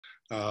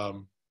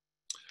Um,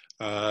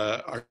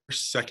 our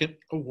second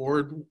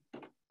award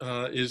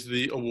is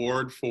the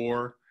award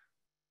for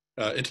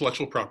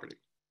intellectual property.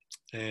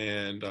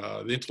 And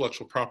the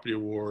Intellectual Property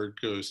Award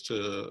goes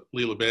to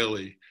Lila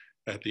Bailey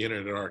at the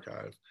Internet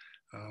Archive.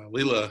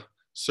 Lila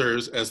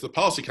serves as the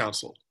policy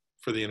counsel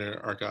for the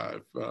Internet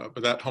Archive,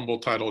 but that humble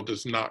title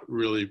does not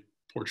really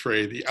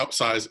portray the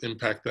outsized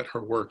impact that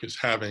her work is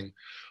having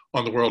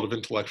on the world of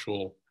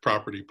intellectual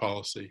property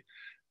policy.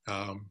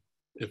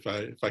 If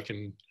I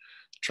can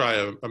try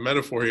a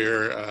metaphor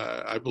here,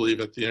 I believe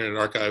at the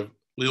Internet Archive,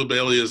 Lila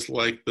Bailey is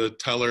like the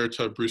teller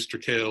to Brewster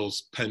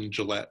Kahl's Penn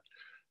Jillette.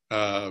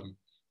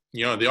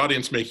 You know, the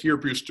audience may hear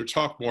Brewster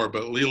talk more,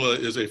 but Lila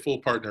is a full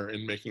partner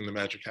in making the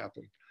magic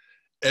happen.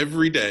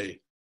 Every day,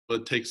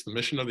 it takes the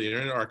mission of the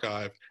Internet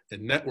Archive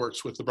and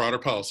networks with the broader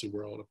policy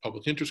world of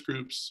public interest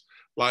groups,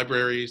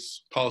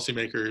 libraries,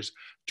 policymakers,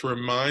 to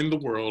remind the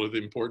world of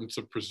the importance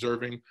of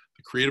preserving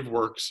the creative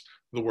works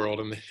of the world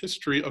and the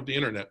history of the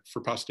internet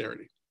for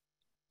posterity.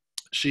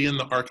 She and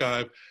the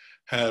archive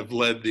have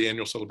led the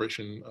annual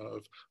celebration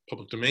of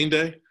Public Domain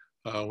Day,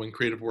 when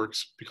creative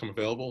works become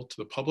available to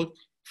the public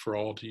for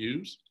all to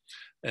use.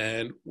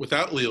 And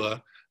without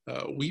Lila,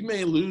 we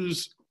may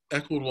lose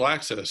equitable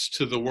access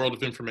to the world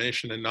of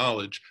information and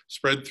knowledge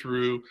spread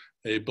through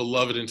a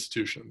beloved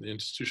institution, the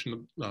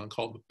institution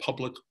called the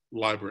public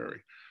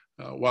library.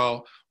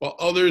 While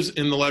others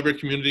in the library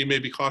community may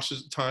be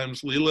cautious at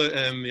times, Lila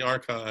and the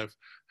archive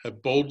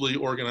have boldly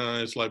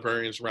organized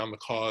librarians around the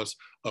cause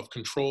of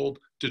controlled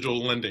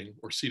digital lending,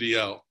 or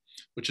CDL,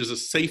 which is a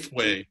safe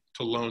way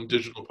to loan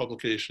digital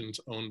publications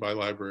owned by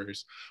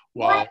libraries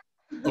while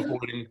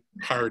avoiding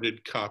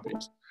pirated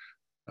copies.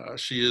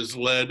 She has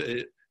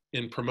led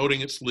in promoting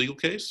its legal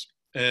case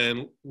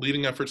and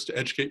leading efforts to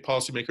educate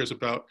policymakers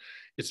about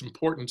its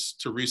importance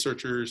to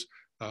researchers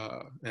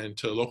and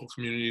to local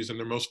communities and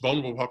their most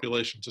vulnerable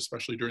populations,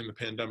 especially during the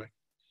pandemic.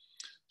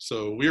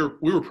 So we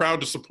were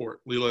proud to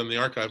support Lila and the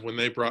archive when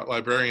they brought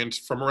librarians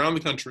from around the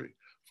country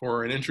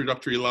for an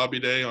introductory lobby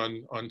day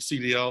on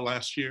CDL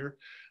last year,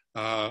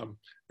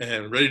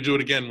 and ready to do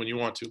it again when you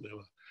want to,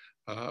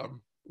 Lila.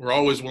 We're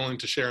always willing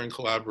to share and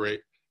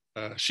collaborate.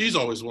 She's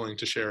always willing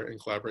to share and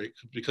collaborate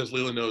because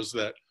Lila knows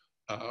that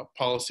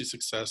policy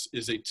success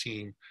is a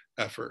team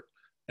effort.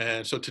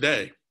 And so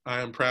today,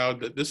 I am proud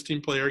that this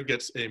team player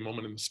gets a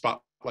moment in the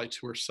spotlight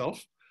to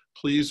herself.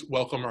 Please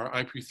welcome our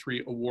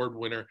IP3 award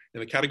winner in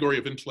the category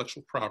of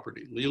intellectual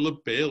property, Lila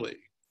Bailey.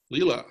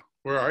 Lila,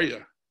 where are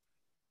you?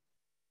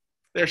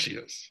 There she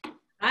is.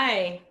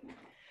 Hi.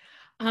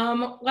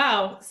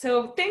 Wow,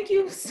 so thank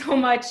you so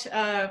much,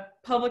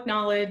 Public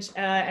Knowledge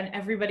and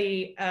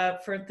everybody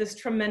for this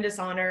tremendous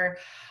honor,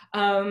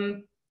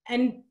 and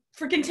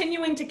for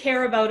continuing to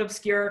care about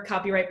obscure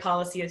copyright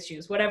policy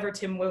issues, whatever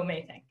Tim Wu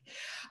may think.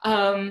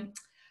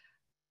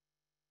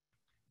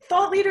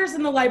 Thought leaders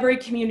in the library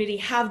community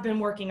have been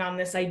working on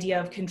this idea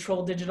of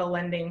controlled digital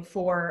lending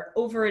for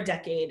over a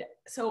decade.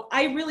 So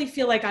I really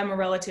feel like I'm a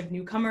relative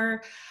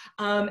newcomer,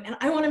 and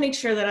I want to make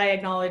sure that I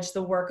acknowledge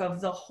the work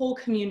of the whole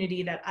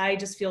community that I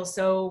just feel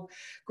so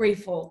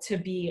grateful to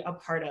be a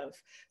part of.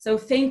 So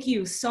thank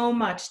you so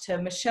much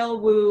to Michelle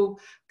Wu,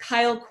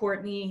 Kyle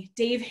Courtney,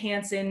 Dave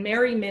Hansen,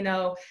 Mary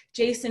Minnow,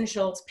 Jason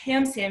Schultz,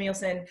 Pam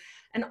Samuelson,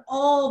 and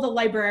all the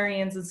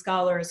librarians and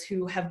scholars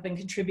who have been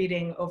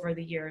contributing over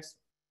the years.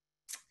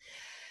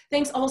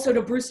 Thanks also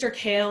to Brewster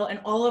Kahl and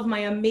all of my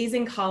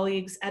amazing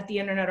colleagues at the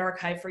Internet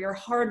Archive for your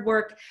hard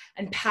work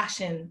and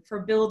passion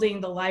for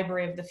building the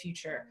library of the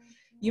future.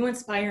 You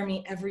inspire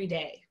me every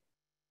day.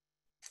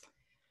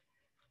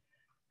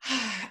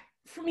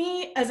 For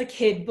me, as a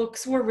kid,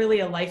 books were really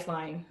a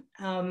lifeline.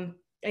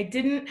 I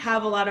didn't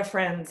have a lot of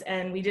friends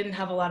and we didn't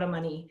have a lot of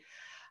money.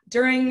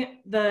 During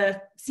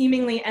the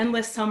seemingly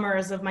endless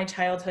summers of my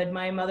childhood,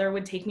 my mother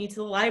would take me to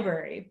the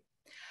library.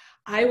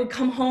 I would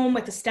come home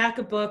with a stack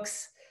of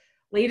books,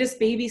 latest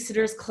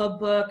Babysitter's Club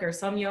book or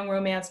some young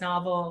romance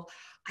novel.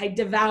 I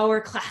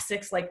devour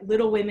classics like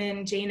Little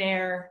Women, Jane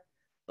Eyre,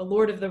 The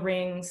Lord of the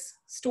Rings.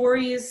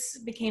 Stories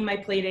became my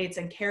playdates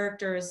and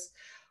characters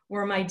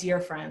were my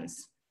dear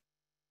friends.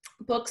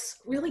 Books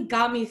really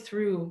got me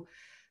through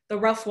the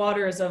rough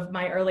waters of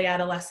my early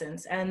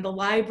adolescence, and the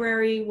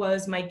library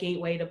was my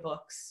gateway to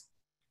books.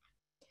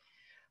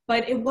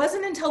 But it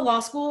wasn't until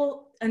law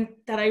school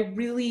that I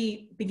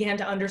really began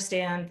to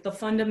understand the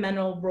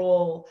fundamental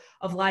role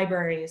of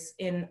libraries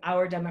in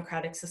our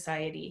democratic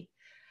society.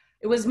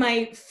 It was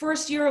my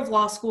first year of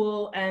law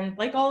school, and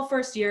like all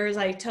first years,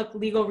 I took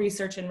legal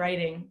research and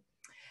writing.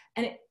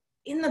 And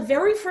in the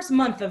very first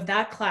month of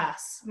that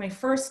class, my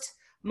first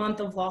month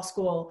of law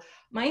school,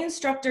 my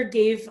instructor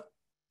gave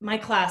my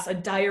class a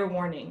dire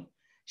warning.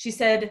 She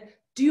said,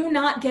 "Do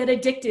not get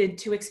addicted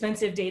to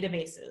expensive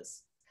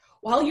databases.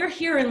 While you're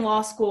here in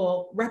law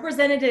school,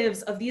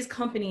 representatives of these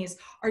companies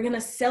are going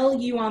to sell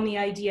you on the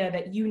idea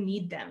that you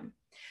need them.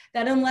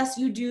 That unless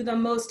you do the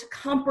most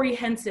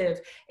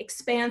comprehensive,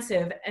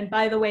 expansive, and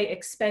by the way,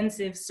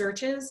 expensive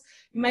searches,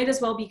 you might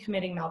as well be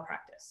committing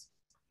malpractice.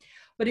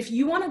 But if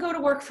you want to go to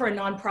work for a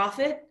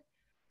nonprofit,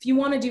 if you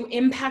want to do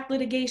impact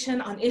litigation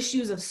on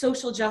issues of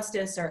social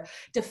justice or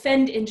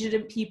defend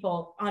indigent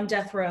people on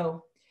death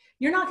row,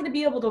 you're not going to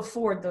be able to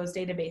afford those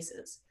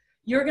databases.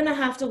 You're going to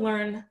have to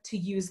learn to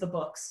use the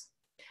books.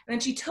 And then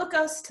she took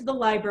us to the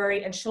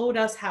library and showed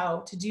us how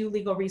to do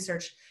legal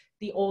research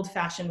the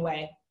old-fashioned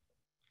way.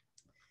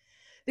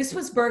 This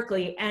was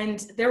Berkeley, and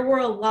there were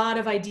a lot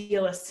of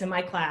idealists in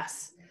my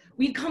class.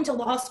 We'd come to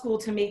law school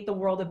to make the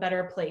world a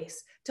better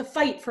place, to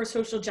fight for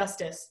social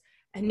justice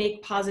and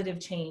make positive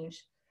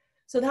change.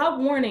 So that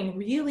warning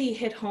really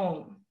hit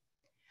home.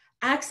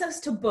 Access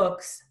to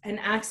books and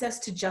access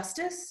to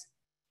justice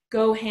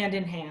go hand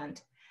in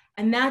hand.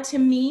 And that, to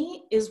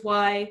me, is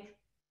why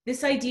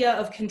this idea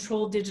of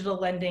controlled digital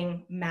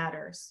lending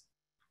matters.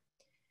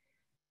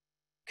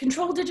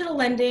 Controlled digital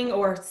lending,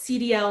 or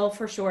CDL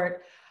for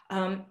short,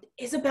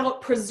 is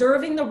about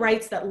preserving the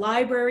rights that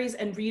libraries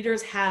and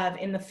readers have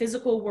in the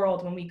physical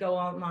world when we go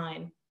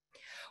online.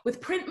 With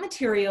print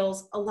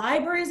materials, a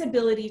library's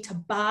ability to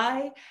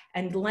buy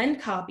and lend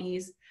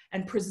copies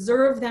and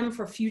preserve them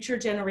for future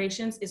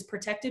generations is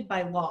protected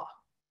by law.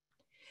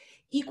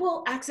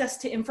 Equal access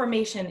to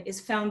information is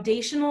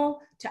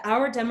foundational to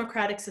our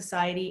democratic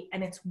society,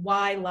 and it's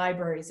why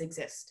libraries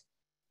exist.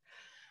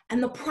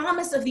 And the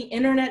promise of the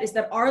internet is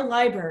that our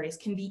libraries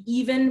can be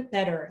even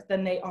better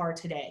than they are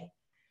today.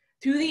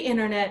 Through the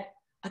internet,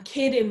 a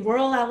kid in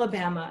rural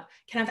Alabama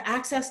can have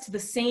access to the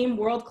same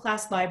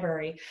world-class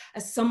library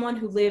as someone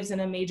who lives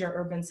in a major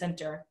urban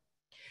center.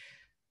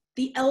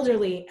 The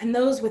elderly and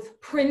those with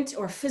print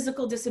or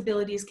physical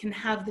disabilities can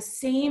have the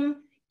same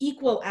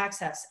equal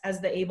access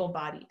as the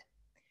able-bodied.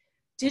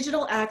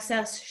 Digital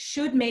access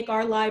should make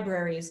our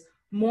libraries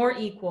more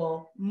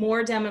equal,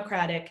 more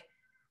democratic,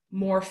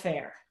 more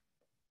fair.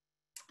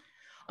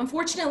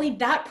 Unfortunately,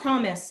 that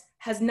promise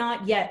has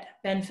not yet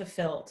been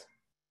fulfilled.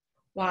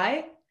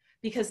 Why?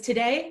 Because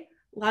today,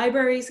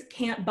 libraries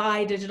can't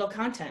buy digital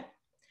content.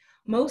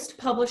 Most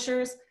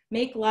publishers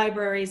make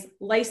libraries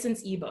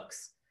license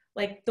ebooks,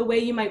 like the way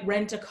you might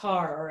rent a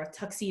car or a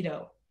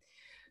tuxedo.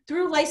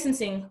 Through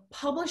licensing,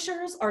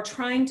 publishers are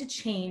trying to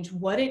change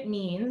what it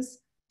means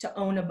to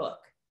own a book.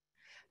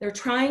 They're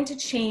trying to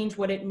change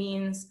what it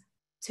means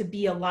to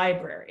be a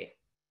library.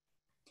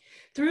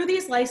 Through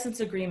these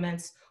license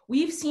agreements,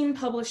 we've seen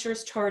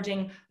publishers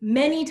charging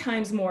many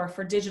times more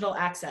for digital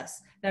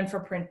access than for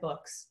print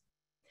books.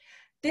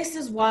 This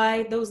is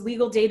why those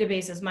legal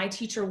databases my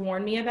teacher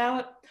warned me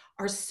about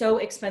are so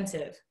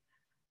expensive.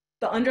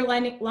 The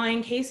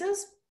underlying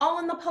cases, all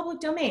in the public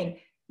domain,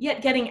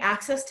 yet getting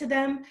access to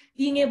them,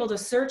 being able to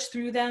search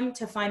through them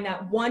to find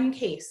that one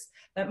case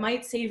that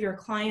might save your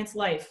client's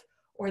life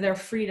or their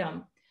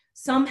freedom.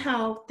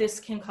 Somehow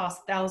this can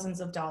cost thousands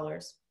of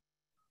dollars.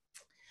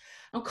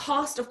 Now,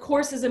 cost, of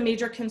course, is a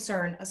major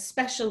concern,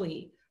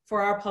 especially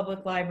for our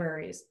public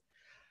libraries.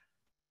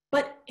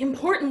 But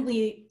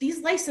importantly,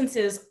 these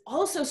licenses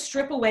also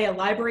strip away a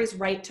library's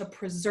right to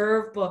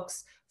preserve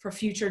books for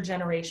future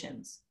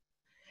generations.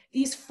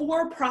 These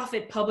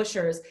for-profit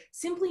publishers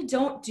simply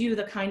don't do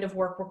the kind of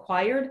work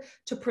required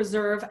to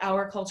preserve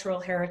our cultural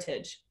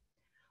heritage.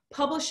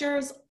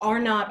 Publishers are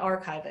not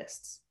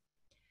archivists.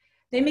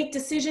 They make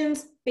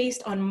decisions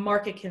based on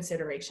market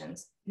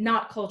considerations,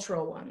 not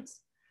cultural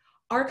ones.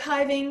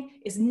 Archiving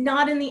is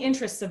not in the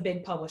interests of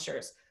big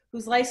publishers,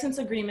 whose license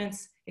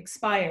agreements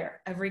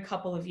expire every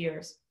couple of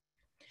years.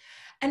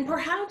 And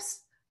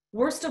perhaps,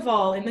 worst of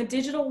all, in the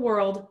digital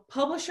world,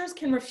 publishers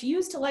can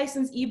refuse to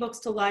license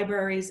ebooks to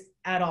libraries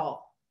at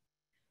all.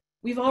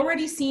 We've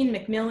already seen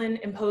Macmillan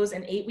impose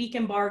an 8-week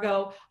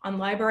embargo on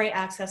library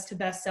access to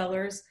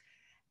bestsellers,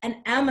 and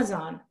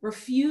Amazon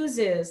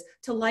refuses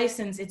to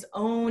license its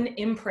own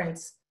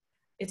imprints,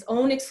 its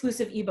own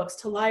exclusive ebooks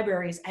to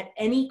libraries at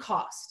any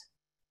cost.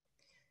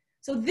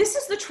 So this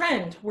is the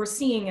trend we're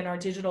seeing in our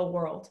digital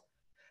world.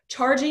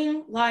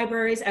 Charging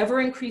libraries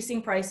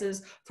ever-increasing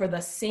prices for the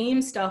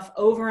same stuff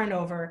over and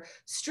over,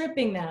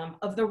 stripping them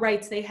of the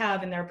rights they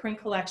have in their print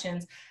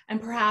collections,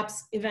 and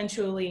perhaps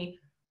eventually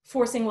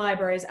forcing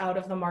libraries out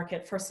of the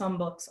market for some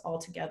books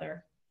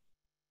altogether.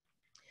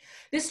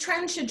 This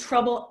trend should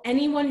trouble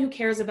anyone who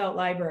cares about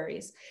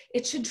libraries.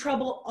 It should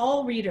trouble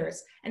all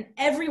readers and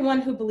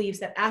everyone who believes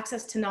that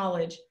access to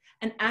knowledge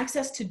and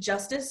access to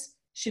justice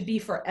should be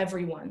for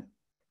everyone.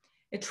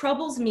 It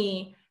troubles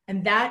me,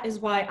 and that is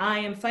why I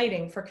am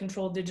fighting for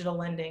controlled digital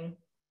lending.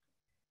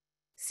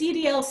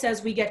 CDL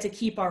says we get to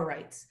keep our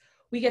rights.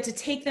 We get to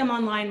take them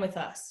online with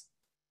us.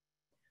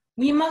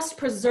 We must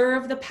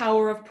preserve the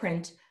power of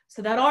print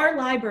so that our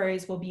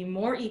libraries will be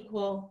more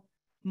equal,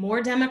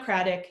 more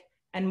democratic,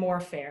 and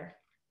more fair.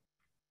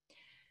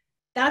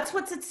 That's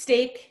what's at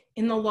stake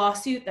in the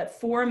lawsuit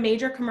that 4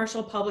 major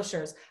commercial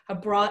publishers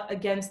have brought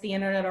against the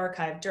Internet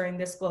Archive during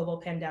this global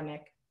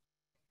pandemic.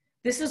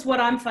 This is what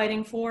I'm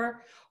fighting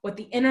for, what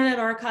the Internet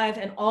Archive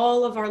and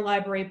all of our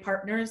library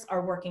partners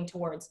are working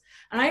towards.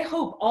 And I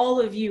hope all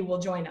of you will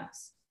join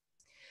us.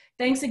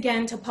 Thanks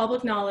again to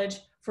Public Knowledge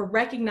for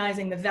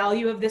recognizing the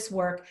value of this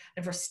work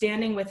and for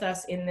standing with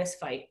us in this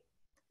fight.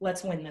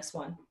 Let's win this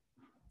one.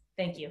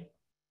 Thank you.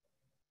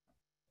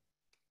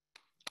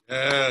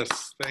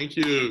 Yes, thank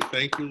you.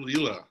 Thank you,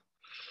 Lila.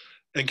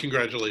 And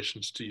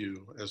congratulations to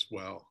you as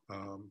well.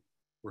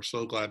 We're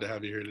so glad to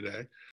have you here today.